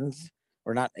Russians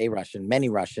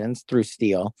through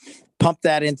Steele, pumped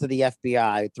that into the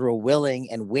FBI through a willing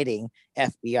and witting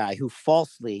FBI who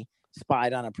falsely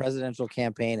spied on a presidential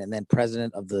campaign and then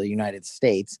president of the United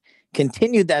States,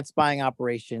 continued that spying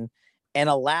operation and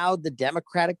allowed the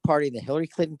Democratic Party, the Hillary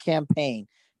Clinton campaign,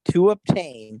 to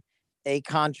obtain a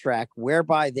contract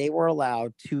whereby they were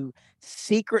allowed to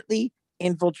secretly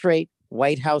infiltrate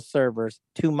White House servers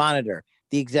to monitor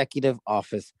the executive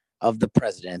office of the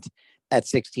president at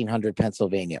 1600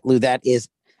 Pennsylvania. Lou, that is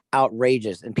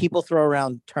outrageous. And people throw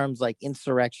around terms like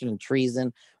insurrection and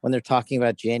treason when they're talking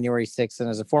about January 6th. And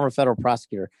as a former federal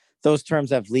prosecutor, those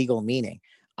terms have legal meaning.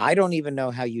 I don't even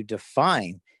know how you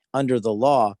define under the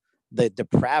law the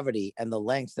depravity and the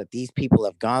lengths that these people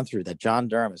have gone through, that John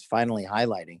Durham is finally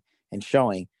highlighting and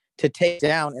showing, to take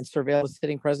down and surveil the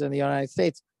sitting president of the United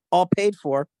States, all paid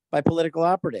for by political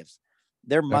operatives.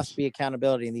 There must be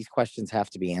accountability, and these questions have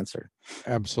to be answered.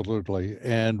 Absolutely.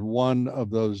 And one of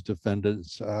those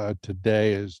defendants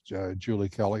today is Julie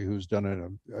Kelly, who's done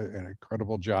an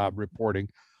incredible job reporting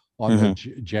on the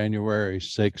January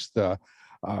 6th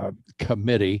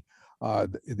committee,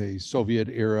 the Soviet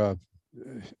era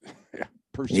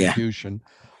persecution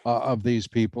of these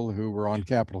people who were on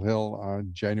Capitol Hill on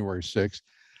January 6th.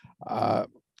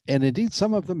 And indeed,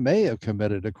 some of them may have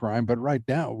committed a crime, but right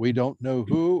now we don't know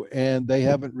who, and they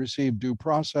haven't received due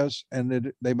process,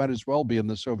 and they might as well be in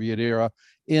the Soviet era,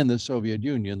 in the Soviet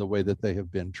Union, the way that they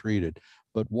have been treated.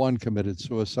 But one committed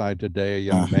suicide today, a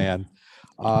young man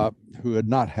who had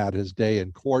not had his day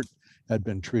in court, had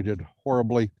been treated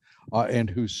horribly, and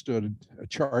who stood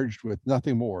charged with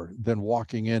nothing more than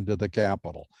walking into the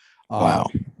Capitol. Wow.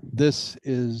 This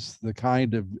is the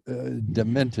kind of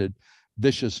demented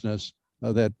viciousness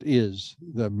that is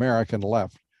the American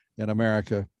left in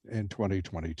America in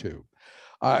 2022.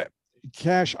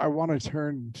 Cash, I want to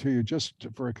turn to you just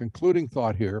for a concluding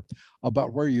thought here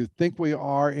about where you think we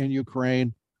are in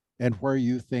Ukraine and where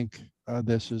you think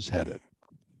this is headed.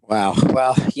 Wow.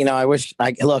 Well,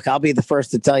 I'll be the first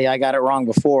to tell you I got it wrong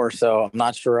before, so I'm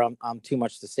not sure I'm too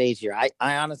much to say here. I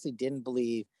honestly didn't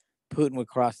believe Putin would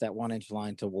cross that 1-inch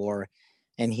line to war.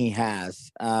 And he has,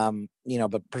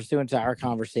 but pursuant to our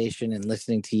conversation and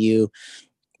listening to you,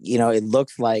 it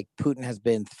looks like Putin has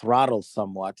been throttled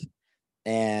somewhat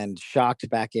and shocked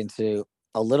back into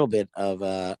a little bit of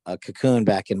a cocoon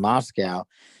back in Moscow.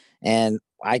 And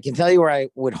I can tell you where I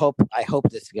hope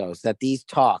this goes, that these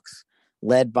talks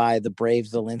led by the brave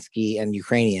Zelensky and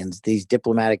Ukrainians, these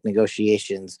diplomatic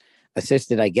negotiations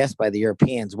assisted, I guess, by the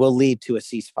Europeans, will lead to a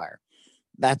ceasefire.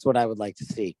 That's what I would like to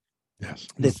see. Yes.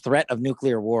 This threat of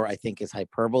nuclear war, I think, is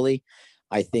hyperbole.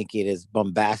 I think it is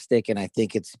bombastic, and I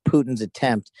think it's Putin's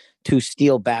attempt to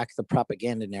steal back the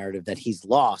propaganda narrative that he's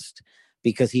lost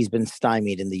because he's been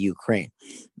stymied in the Ukraine.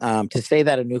 To say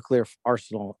that a nuclear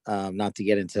arsenal, not to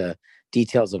get into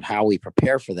details of how we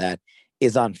prepare for that,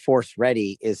 is on force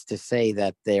ready, is to say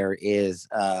that there is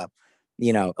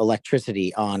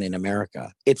electricity on in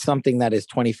America. It's something that is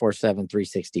 24/7,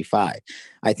 365.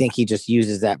 I think he just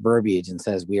uses that verbiage and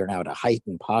says we are now at a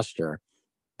heightened posture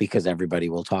because everybody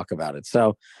will talk about it.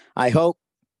 So I hope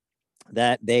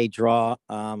that they draw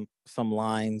some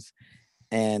lines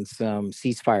and some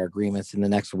ceasefire agreements in the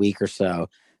next week or so,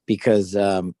 because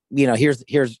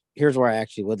here's where I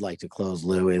actually would like to close,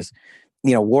 Lou, is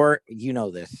war,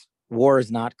 this. War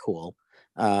is not cool.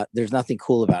 There's nothing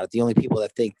cool about it. The only people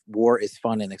that think war is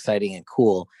fun and exciting and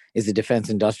cool is the defense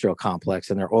industrial complex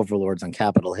and their overlords on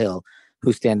Capitol Hill,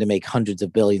 who stand to make hundreds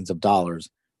of billions of dollars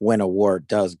when a war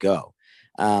does go.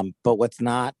 But what's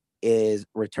not is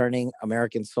returning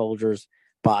American soldiers'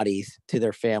 bodies to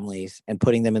their families and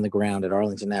putting them in the ground at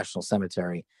Arlington National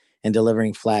Cemetery and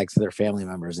delivering flags to their family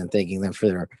members and thanking them for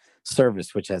their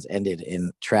service, which has ended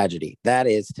in tragedy. That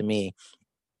is, to me,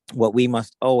 what we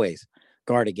must always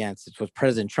guard against. It's what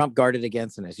President Trump guarded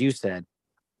against. And as you said,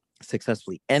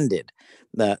 successfully ended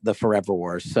the forever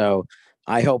wars. So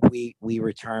I hope we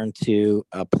return to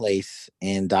a place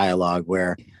in dialogue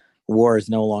where war is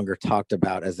no longer talked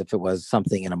about as if it was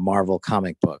something in a Marvel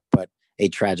comic book, but a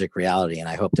tragic reality. And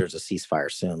I hope there's a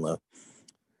ceasefire soon, Lou.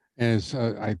 As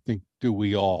I think, do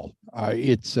we all?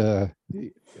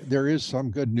 There is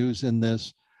some good news in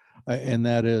this, and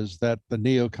that is that the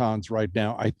neocons right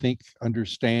now, I think,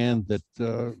 understand that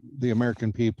the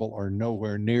American people are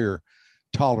nowhere near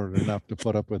tolerant enough to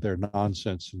put up with their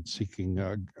nonsense and seeking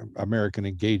American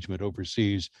engagement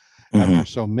overseas after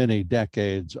so many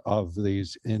decades of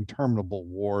these interminable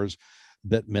wars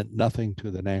that meant nothing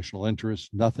to the national interest,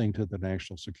 nothing to the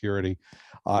national security.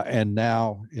 And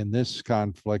now in this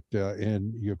conflict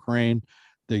in Ukraine,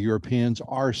 the Europeans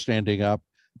are standing up.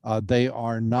 They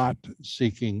are not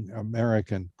seeking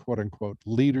American, quote unquote,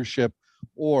 leadership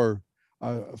or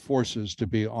forces to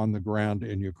be on the ground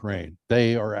in Ukraine.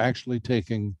 They are actually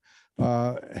taking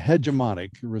hegemonic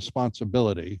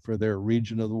responsibility for their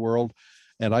region of the world.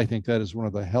 And I think that is one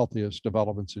of the healthiest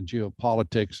developments in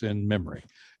geopolitics in memory.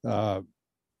 I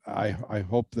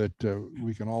hope that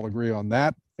we can all agree on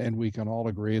that, and we can all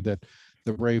agree that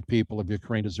the brave people of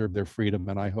Ukraine deserve their freedom,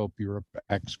 and I hope Europe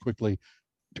acts quickly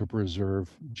to preserve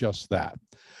just that.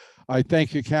 I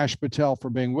thank you, Kash Patel, for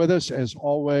being with us. As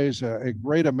always, a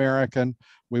great American.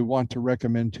 We want to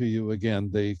recommend to you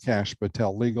again the Kash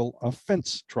Patel Legal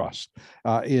Offense Trust.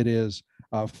 It is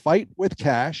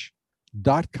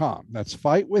fightwithkash.com. That's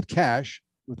fightwithkash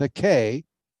with a K,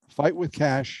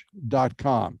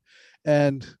 fightwithkash.com.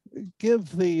 And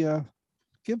give the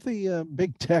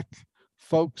big tech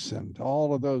folks and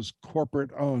all of those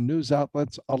corporate-owned news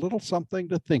outlets a little something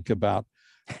to think about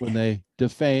when they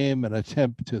defame and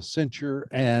attempt to censure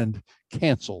and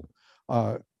cancel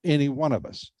any one of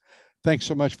us. Thanks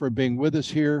so much for being with us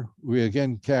here. We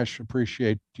again, Kash,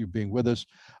 appreciate you being with us.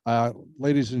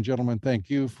 Ladies and gentlemen, thank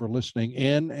you for listening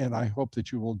in, and I hope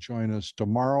that you will join us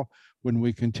tomorrow when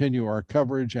we continue our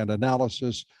coverage and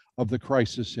analysis of the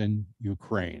crisis in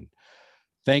Ukraine.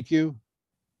 Thank you.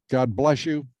 God bless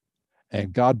you.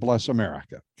 And God bless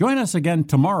America. Join us again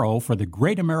tomorrow for the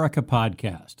Great America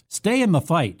Podcast. Stay in the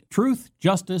fight. Truth,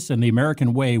 justice, and the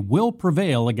American way will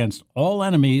prevail against all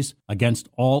enemies, against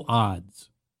all odds.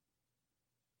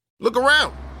 Look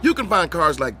around. You can find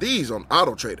cars like these on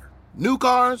AutoTrader. New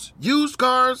cars, used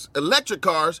cars, electric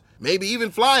cars, maybe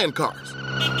even flying cars.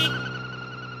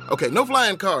 Okay, no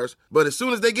flying cars, but as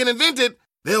soon as they get invented,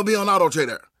 they'll be on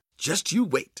AutoTrader. Just you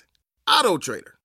wait. AutoTrader.